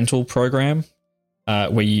horse rental program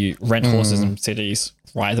where you rent horses in cities,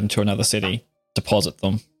 ride them to another city, deposit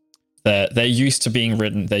them. They're used to being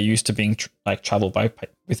ridden. They're used to being traveled by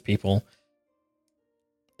with people.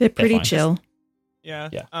 They're pretty chill. Yeah.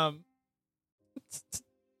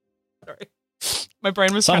 Sorry. My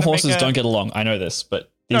brain was some horses don't get along. I know this,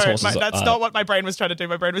 but these horses. That's not what my brain was trying to do.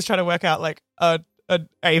 My brain was trying to work out like an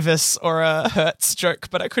Avis or a Hertz joke,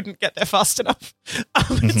 but I couldn't get there fast enough.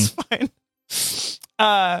 It's fine.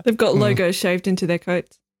 They've got logos shaved into their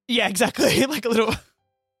coats. Yeah, exactly. Like a little,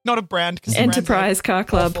 not a brand. Enterprise car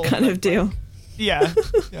club awful, kind of deal. Yeah.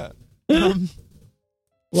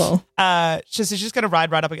 Well. She's just going to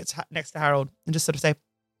ride right up against next to Harold and just sort of say,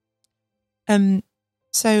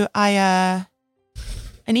 so I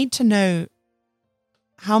need to know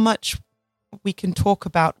how much we can talk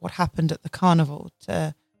about what happened at the carnival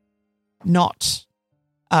to not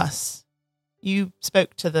us. You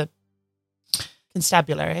spoke to the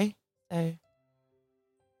constabulary, so...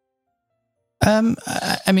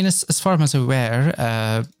 I mean, as far as I'm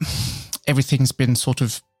aware, everything's been sort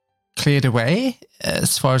of cleared away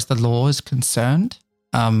as far as the law is concerned.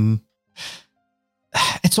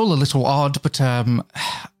 It's all a little odd, but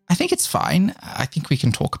I think it's fine. I think we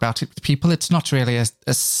can talk about it with people. It's not really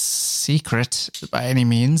a secret by any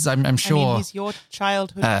means. I'm sure. I mean, he's your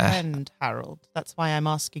childhood friend, Harold. That's why I'm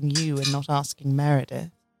asking you and not asking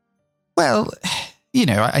Meredith. Well,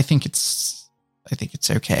 I think it's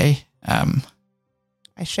okay.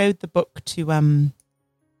 I showed the book to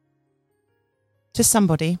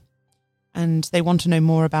somebody, and they want to know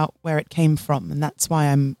more about where it came from, and that's why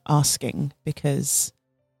I'm asking, because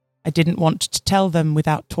I didn't want to tell them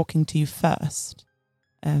without talking to you first,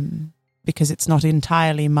 because it's not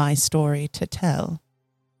entirely my story to tell.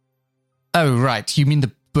 Oh, right. You mean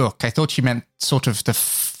the book? I thought you meant sort of the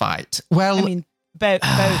fight. Well, I mean, both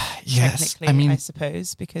yes, technically, I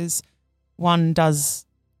suppose, because one does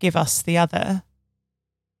give us the other.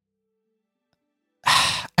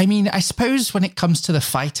 I mean, I suppose when it comes to the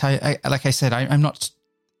fight, I like I said, I'm not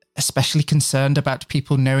especially concerned about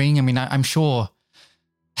people knowing. I mean, I'm sure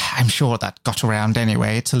that got around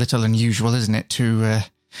anyway. It's a little unusual, isn't it, to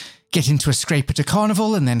get into a scrape at a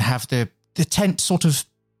carnival and then have the tent sort of,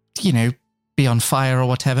 be on fire or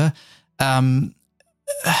whatever.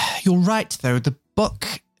 You're right, though. The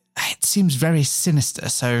book, it seems very sinister,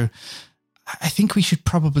 so I think we should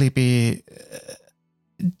probably be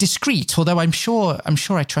discreet, although I'm sure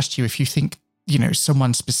I trust you if you think,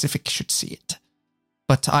 someone specific should see it.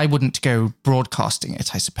 But I wouldn't go broadcasting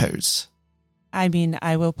it, I suppose. I mean,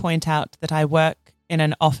 I will point out that I work in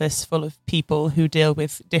an office full of people who deal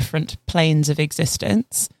with different planes of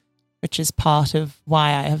existence, which is part of why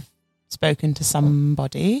I have spoken to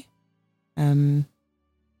somebody.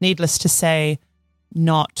 Needless to say,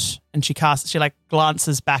 not, and she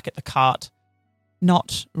glances back at the cart,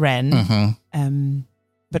 not Ren,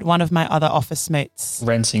 but one of my other office mates.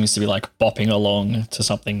 Ren seems to be like bopping along to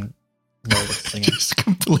something. Just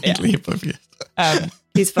completely above you.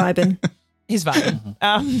 He's vibing. He's vibing.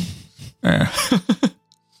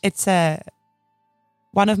 It's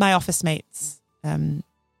one of my office mates, one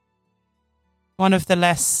of the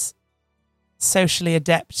less socially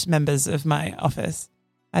adept members of my office,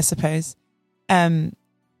 I suppose,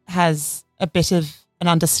 has a bit of an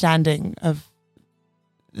understanding of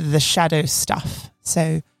the shadow stuff.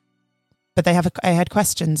 So, but I had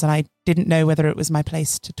questions, and I didn't know whether it was my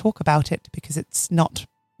place to talk about it because it's not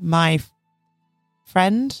my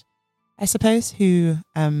friend, I suppose, who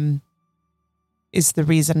is the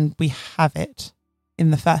reason we have it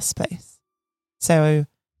in the first place. So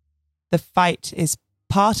the fight is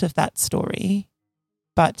part of that story,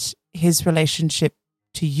 but his relationship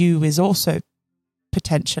to you is also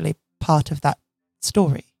potentially part of that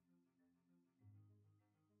story.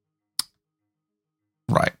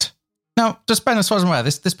 Right. Now, just Ben, as far as I'm aware,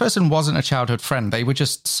 this person wasn't a childhood friend. They were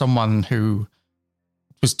just someone who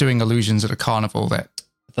was doing illusions at a carnival that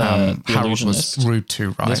Harold was rude to,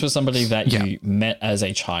 right? This was somebody that you met as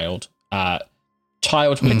a child.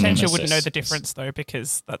 Childhood Potentia wouldn't know the difference, though,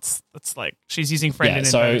 because that's like she's using friend in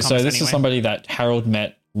so this is somebody that Harold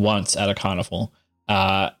met once at a carnival.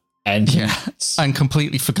 And and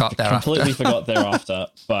completely forgot thereafter. Completely forgot thereafter,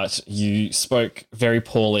 but you spoke very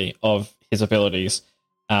poorly of his abilities,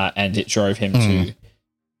 and it drove him to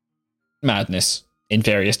madness in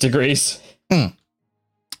various degrees.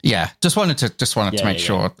 Yeah, just wanted to make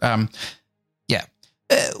sure.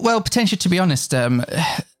 Well, Potentia, to be honest,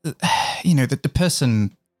 the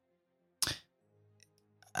person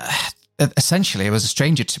essentially was a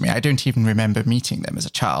stranger to me. I don't even remember meeting them as a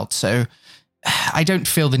child, so I don't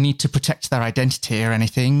feel the need to protect their identity or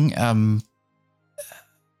anything. I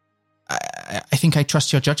think I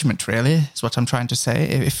trust your judgment, really, is what I'm trying to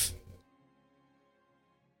say.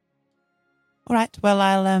 All right, well,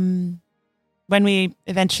 I'll, when we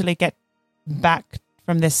eventually get back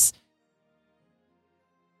from this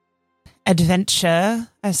adventure,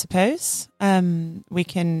 I suppose, I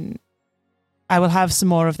will have some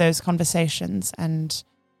more of those conversations, and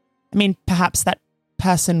I mean, perhaps that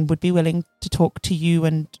person would be willing to talk to you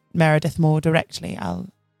and Meredith more directly.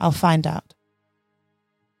 I'll find out.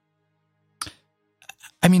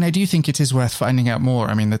 I mean, I do think it is worth finding out more.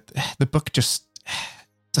 I mean, the book just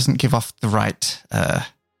doesn't give off the right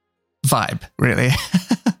vibe, really.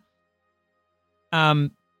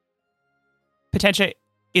 Potentia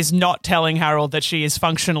is not telling Harold that she is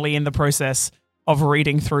functionally in the process of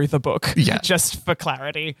reading through the book, just for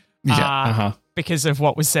clarity, because of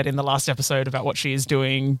what was said in the last episode about what she is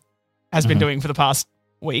doing, has been doing for the past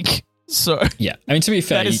week. So yeah, I mean, to be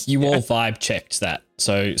fair, you all vibe checked that,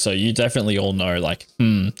 so you definitely all know, like,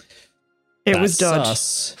 it was dodge.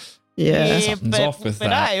 Sus. Yeah, something's off with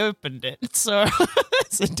that. I opened it, so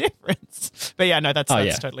that's a difference. But yeah, no, that's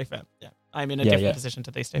totally fair. Yeah, I'm in a different position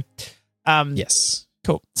to these two. Yes,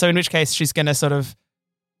 cool. So in which case, she's going to sort of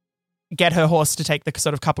get her horse to take the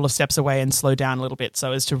sort of couple of steps away and slow down a little bit,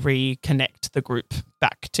 so as to reconnect the group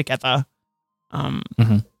back together,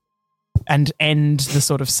 and end the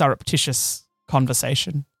sort of surreptitious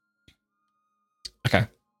conversation. Okay.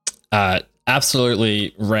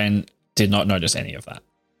 Absolutely, Ren did not notice any of that.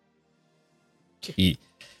 He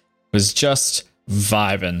was just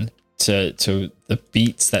vibing to the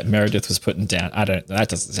beats that Meredith was putting down. That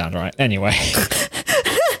doesn't sound right. Anyway.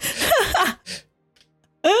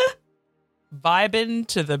 Vibing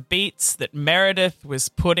to the beats that Meredith was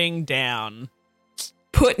putting down.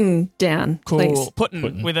 Putting down, cool. Please.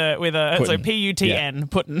 Putting with a so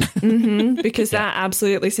Putn, putting. Because that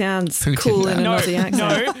absolutely sounds cool in an Aussie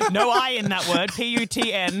accent. No I in that word.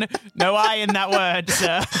 Putn. No I in that word,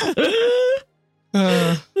 sir.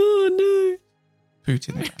 Oh no.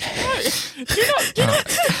 Putin. No, do not.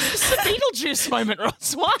 It's a Beetlejuice moment,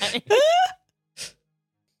 Ross. Why?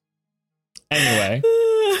 Anyway.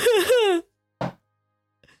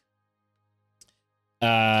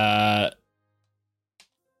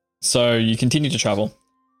 So you continue to travel.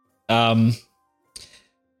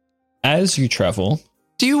 As you travel,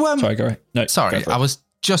 do you sorry, go ahead. No, sorry, I was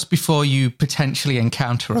just before you potentially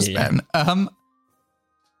encounter us, Ben.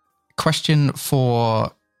 Question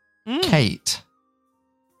for Kate.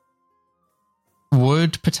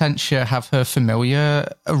 Would Potentia have her familiar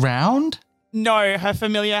around? No, her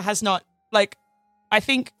familiar has not. Like, I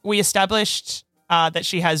think we established that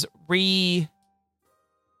she has resummoned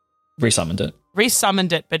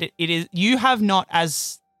it, but it is, you have not,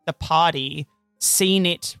 as the party, seen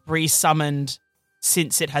it resummoned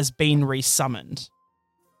since it has been resummoned,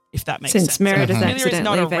 if that makes sense. Since Meredith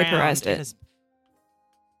accidentally vaporized it.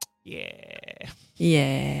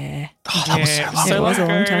 Yeah. Oh, that was so was a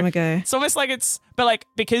long time ago. It's almost like but like,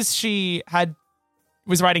 because she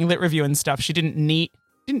was writing lit review and stuff, she didn't need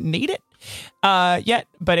it yet,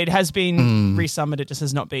 but it has been resummoned. It just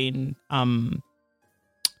has not been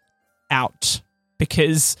out,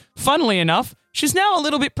 because funnily enough, she's now a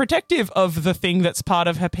little bit protective of the thing that's part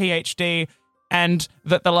of her PhD, and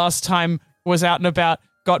that the last time was out and about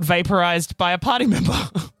got vaporized by a party member.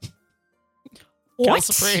 What?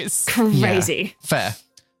 Crazy. Yeah, fair.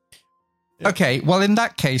 Okay, well, in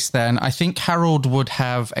that case, then, I think Harold would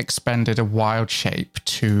have expended a wild shape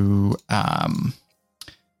to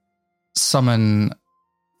summon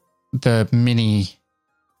the mini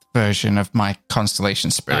version of my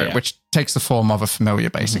constellation spirit, which takes the form of a familiar,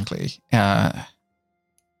 basically,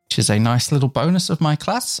 which is a nice little bonus of my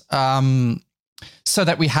class. So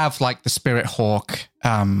that we have, like, the spirit hawk,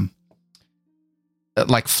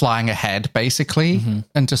 like, flying ahead, basically,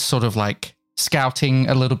 and just sort of, like, scouting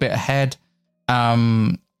a little bit ahead.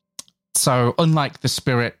 So unlike the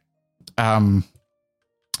spirit,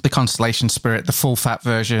 the constellation spirit, the full fat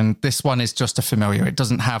version, this one is just a familiar. It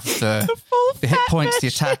doesn't have the hit points, the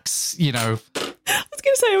attacks, you know. I was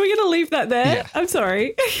going to say, are we going to leave that there? Yeah. I'm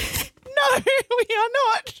sorry. No, we are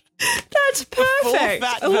not. That's perfect.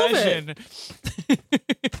 Full-fat I love version.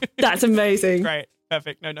 it. That's amazing. Great.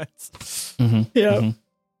 Perfect. No notes. Mm-hmm. Yeah. Mm-hmm.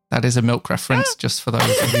 That is a milk reference, just for those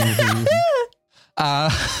of you who...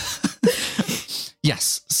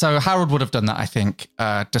 yes, so Harold would have done that, I think,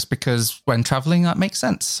 just because when traveling, that makes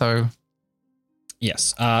sense. So,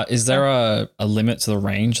 Yes. Is there a limit to the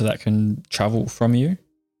range that can travel from you?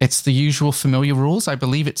 it's the usual familiar rules. I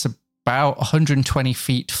believe it's about 120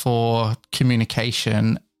 feet for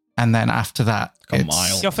communication, and then after that, Like a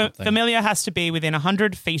mile. Your something. familiar has to be within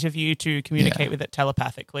 100 feet of you to communicate with it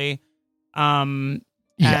telepathically.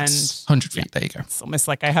 Yes, 100 feet. There you go. It's almost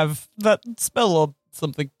like I have that spell or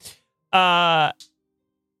something.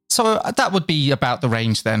 So that would be about the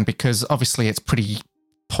range then, because obviously it's pretty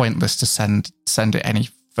pointless to send it any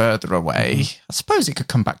further away. Mm-hmm. I suppose it could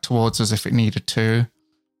come back towards us if it needed to.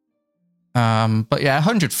 But yeah,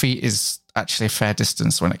 100 feet is actually a fair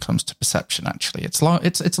distance when it comes to perception. Actually, it's long.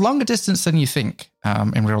 It's a longer distance than you think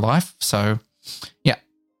in real life. So yeah.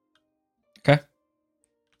 Okay.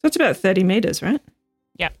 That's about 30 meters, right?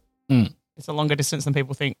 Yeah. Mm. It's a longer distance than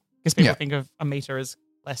people think, because people think of a meter as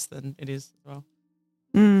less than it is as well.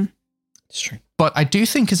 Mm. It's true. But I do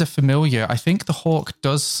think as a familiar, I think the hawk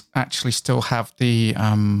does actually still have the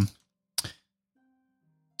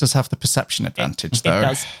perception advantage, though. It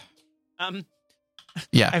does.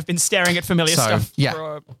 Yeah. I've been staring at familiar So, stuff yeah.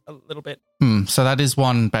 for a little bit. So that is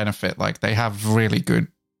one benefit. Like they have really good.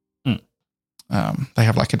 They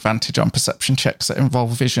have like advantage on perception checks that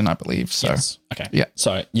involve vision, I believe. So Yes. Okay. Yeah.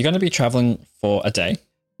 So you're going to be traveling for a day.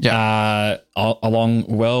 Yeah. Along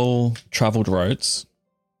well-traveled roads,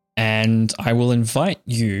 and I will invite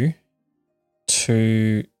you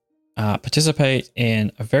to participate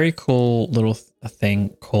in a very cool little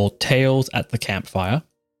thing called Tales at the Campfire,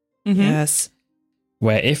 Mm-hmm. Yes.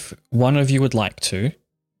 where if one of you would like to,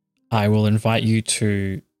 I will invite you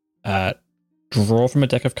to draw from a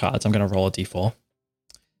deck of cards. I'm going to roll a d4.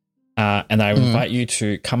 And I will invite you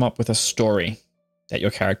to come up with a story that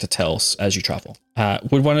your character tells as you travel.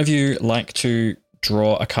 Would one of you like to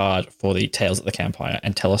draw a card for the Tales at the Campfire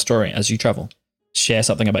and tell a story as you travel? Share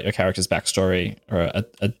something about your character's backstory or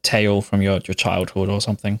a tale from your childhood or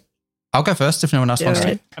something. I'll go first if no one else wants to.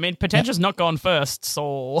 Right. I mean, Potentia's not gone first,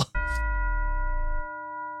 so...